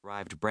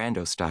arrived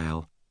Brando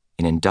style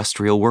in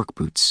industrial work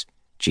boots,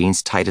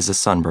 jeans tight as a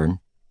sunburn,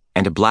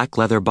 and a black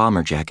leather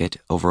bomber jacket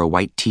over a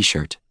white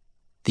t-shirt,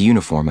 the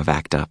uniform of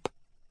ACT UP.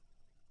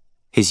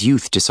 His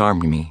youth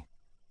disarmed me.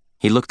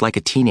 He looked like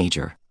a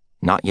teenager,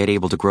 not yet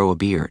able to grow a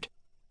beard,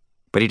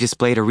 but he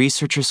displayed a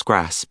researcher's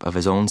grasp of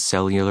his own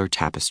cellular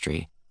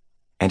tapestry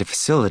and a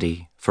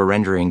facility for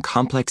rendering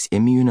complex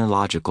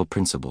immunological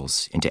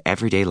principles into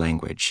everyday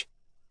language.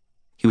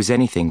 He was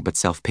anything but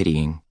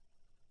self-pitying.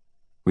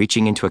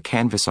 Reaching into a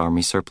canvas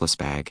army surplus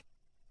bag,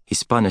 he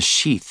spun a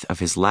sheath of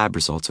his lab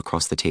results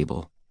across the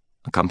table,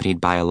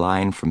 accompanied by a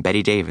line from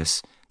Betty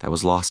Davis that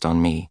was lost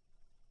on me.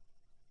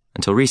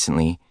 Until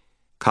recently,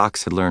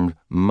 Cox had learned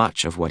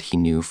much of what he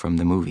knew from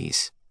the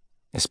movies,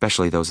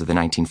 especially those of the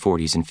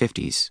 1940s and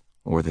 50s,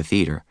 or the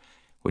theater,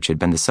 which had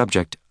been the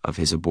subject of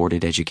his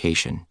aborted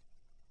education.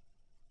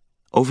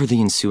 Over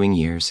the ensuing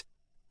years,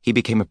 he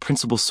became a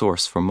principal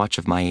source for much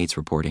of my AIDS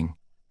reporting,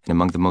 and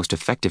among the most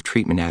effective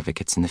treatment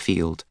advocates in the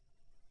field.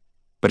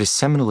 But his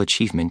seminal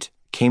achievement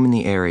came in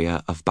the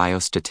area of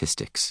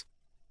biostatistics.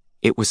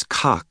 It was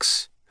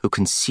Cox who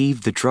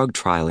conceived the drug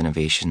trial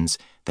innovations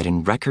that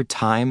in record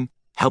time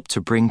helped to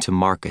bring to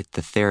market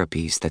the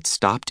therapies that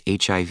stopped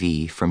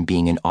HIV from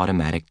being an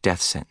automatic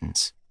death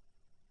sentence.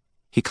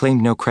 He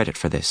claimed no credit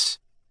for this,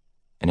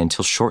 and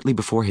until shortly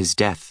before his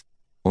death,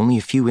 only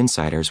a few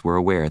insiders were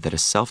aware that a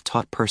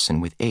self-taught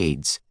person with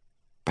AIDS,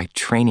 by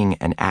training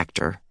an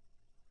actor,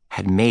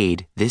 had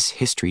made this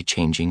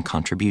history-changing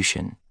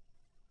contribution.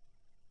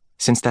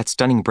 Since that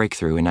stunning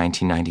breakthrough in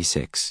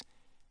 1996,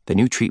 the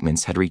new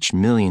treatments had reached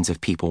millions of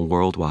people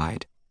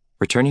worldwide,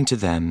 returning to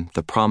them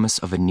the promise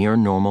of a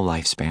near-normal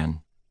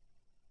lifespan.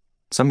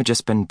 Some had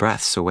just been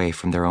breaths away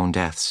from their own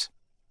deaths.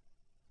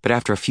 But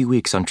after a few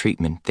weeks on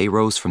treatment, they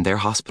rose from their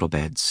hospital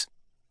beds,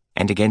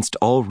 and against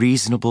all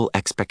reasonable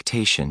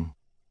expectation,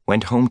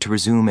 went home to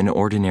resume an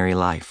ordinary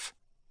life.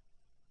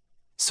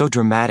 So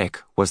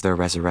dramatic was their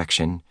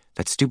resurrection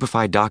that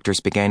stupefied doctors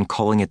began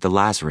calling it the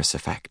Lazarus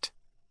effect.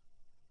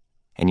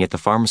 And yet the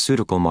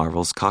pharmaceutical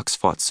marvels Cox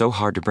fought so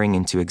hard to bring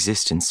into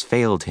existence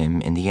failed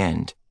him in the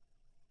end.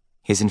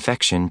 His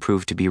infection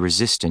proved to be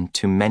resistant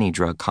to many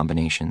drug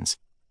combinations.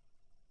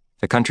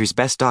 The country's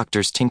best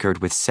doctors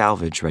tinkered with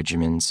salvage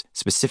regimens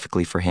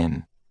specifically for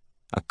him,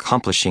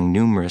 accomplishing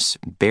numerous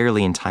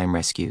barely-in-time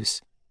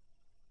rescues.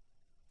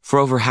 For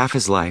over half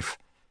his life,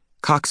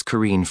 Cox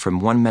careened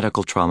from one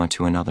medical trauma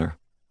to another,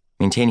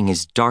 maintaining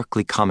his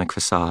darkly comic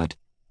facade,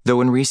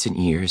 though in recent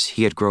years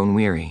he had grown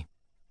weary.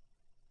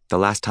 The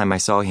last time I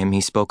saw him,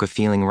 he spoke of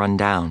feeling run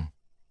down.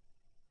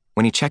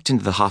 When he checked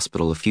into the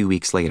hospital a few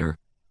weeks later,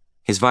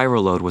 his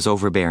viral load was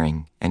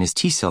overbearing, and his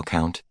T-cell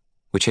count,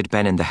 which had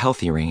been in the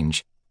healthy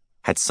range,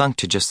 had sunk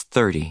to just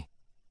 30,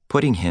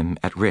 putting him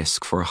at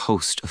risk for a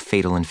host of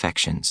fatal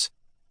infections.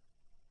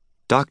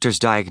 Doctors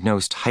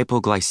diagnosed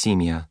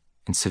hypoglycemia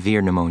and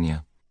severe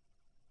pneumonia.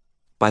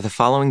 By the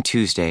following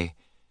Tuesday,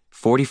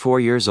 44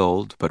 years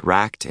old but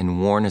racked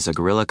and worn as a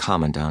guerrilla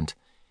commandant,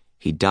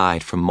 he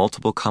died from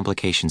multiple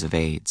complications of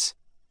AIDS.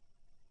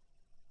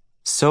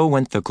 So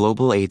went the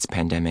global AIDS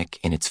pandemic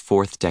in its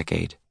fourth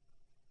decade.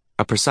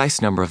 A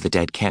precise number of the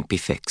dead can't be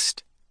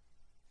fixed,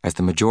 as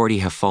the majority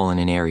have fallen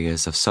in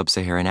areas of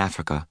sub-Saharan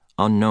Africa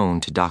unknown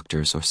to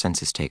doctors or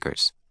census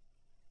takers.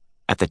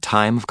 At the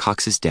time of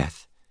Cox's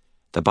death,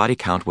 the body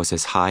count was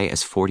as high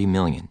as 40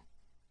 million,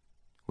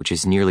 which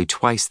is nearly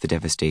twice the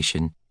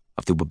devastation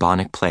of the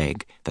bubonic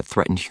plague that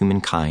threatened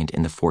humankind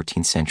in the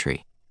 14th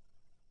century.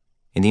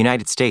 In the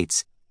United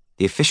States,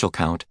 the official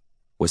count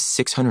was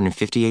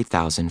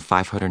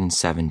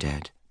 658,507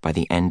 dead by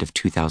the end of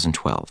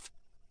 2012,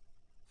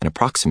 an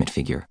approximate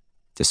figure,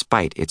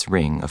 despite its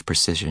ring of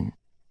precision.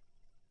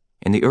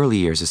 In the early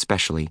years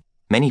especially,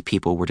 many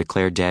people were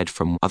declared dead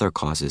from other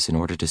causes in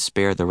order to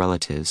spare their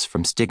relatives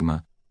from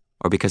stigma,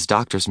 or because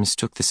doctors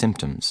mistook the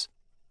symptoms,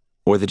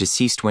 or the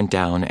deceased went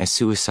down as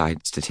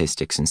suicide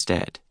statistics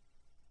instead,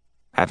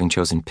 having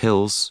chosen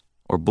pills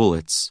or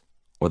bullets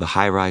or the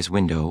high-rise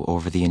window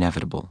over the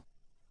inevitable.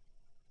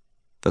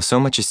 Though so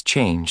much has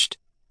changed,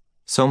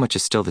 so much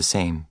is still the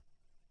same.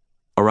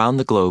 Around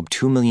the globe,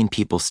 2 million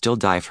people still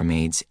die from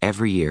AIDS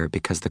every year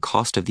because the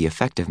cost of the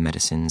effective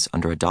medicines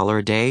under $1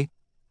 a day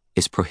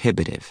is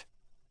prohibitive.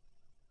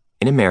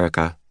 In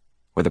America,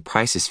 where the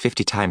price is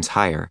 50 times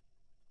higher,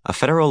 a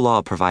federal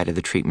law provided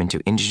the treatment to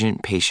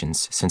indigent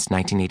patients since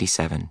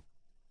 1987,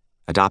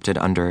 adopted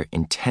under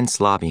intense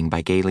lobbying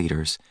by gay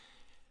leaders,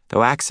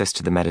 though access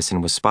to the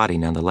medicine was spotty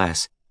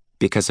nonetheless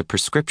because a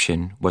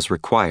prescription was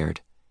required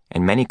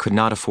and many could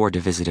not afford to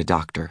visit a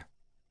doctor.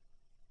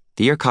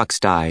 The year Cox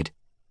died,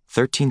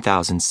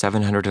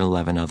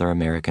 13,711 other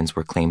Americans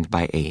were claimed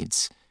by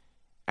AIDS.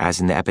 As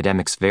in the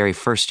epidemic's very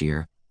first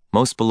year,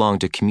 most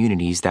belonged to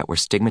communities that were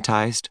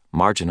stigmatized,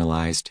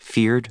 marginalized,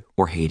 feared,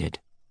 or hated.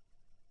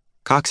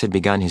 Cox had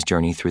begun his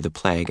journey through the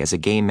plague as a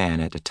gay man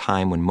at a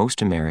time when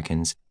most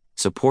Americans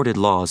supported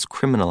laws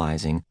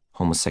criminalizing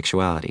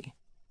homosexuality.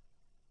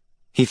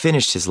 He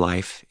finished his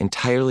life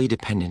entirely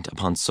dependent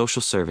upon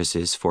social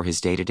services for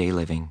his day-to-day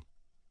living,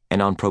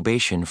 and on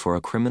probation for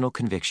a criminal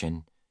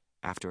conviction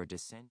after a descent